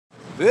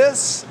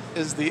This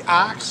is the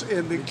Ox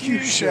in the Q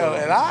Show.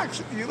 And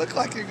Ox, you look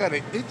like you're going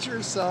to itch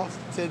yourself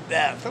to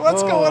death.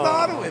 What's going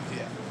on with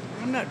you?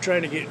 I'm not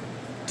trying to get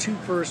too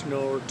personal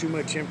or too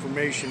much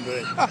information,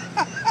 but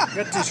I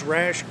got this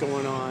rash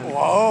going on.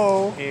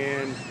 Whoa.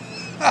 And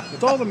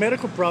with all the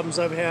medical problems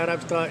I've had,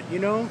 I've thought,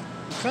 I'm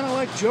kind of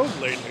like Job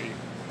lately.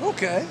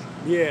 Okay.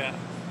 Yeah.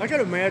 I got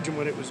to imagine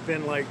what it was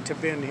been like to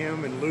bend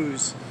him and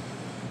lose.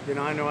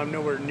 I know I'm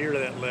nowhere near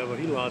that level.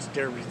 He lost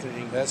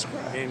everything. That's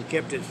right. And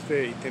kept his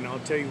faith. And I'll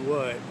tell you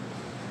what,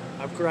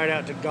 I've cried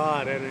out to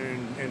God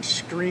and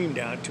screamed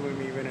out to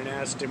him even and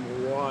asked him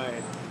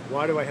why.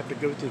 Why do I have to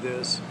go through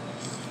this?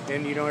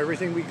 And,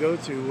 everything we go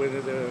through,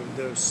 whether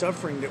the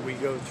suffering that we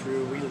go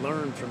through, we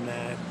learn from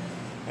that.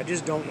 I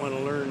just don't want to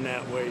learn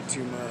that way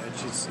too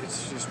much.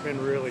 It's just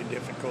been really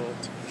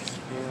difficult.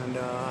 And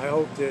I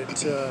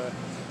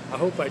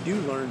hope I do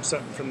learn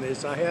something from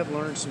this. I have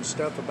learned some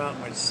stuff about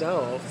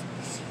myself,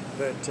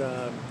 but,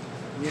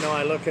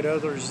 I look at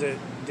others that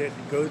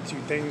go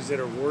through things that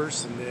are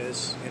worse than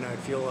this, and I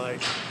feel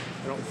like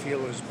I don't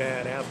feel as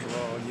bad after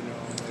all,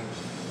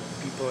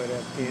 people that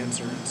have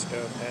cancer and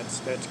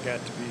stuff. That's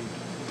got to be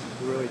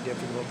really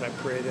difficult. I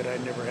pray that I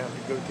never have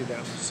to go through that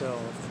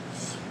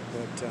myself.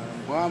 But,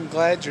 well, I'm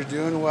glad you're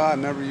doing well. I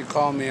remember you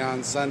called me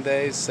on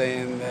Sunday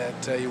saying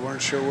that you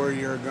weren't sure where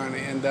you were going to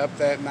end up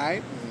that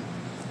night.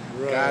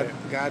 Right.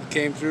 God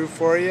came through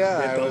for you.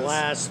 At the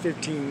last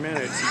 15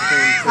 minutes, he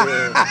came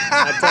through.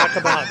 I talk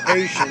about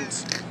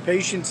patience.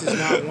 Patience is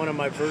not one of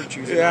my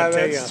virtues. Yeah, and I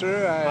tell that's you,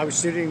 true. I was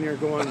sitting there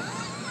going,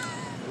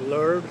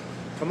 Lord,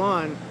 come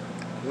on,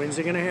 when's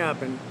it going to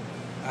happen?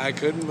 I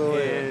couldn't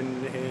believe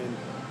it. And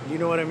you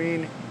know what I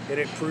mean? And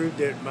it proved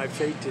that my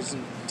faith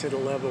isn't to the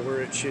level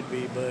where it should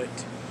be, but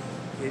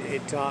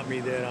it taught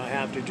me that I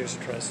have to just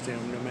trust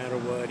him no matter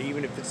what,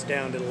 even if it's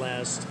down to the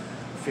last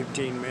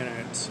 15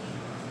 minutes.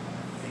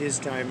 His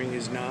timing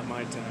is not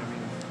my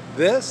timing.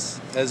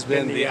 This has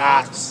been the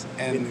Ox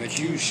and the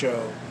Q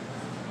Show.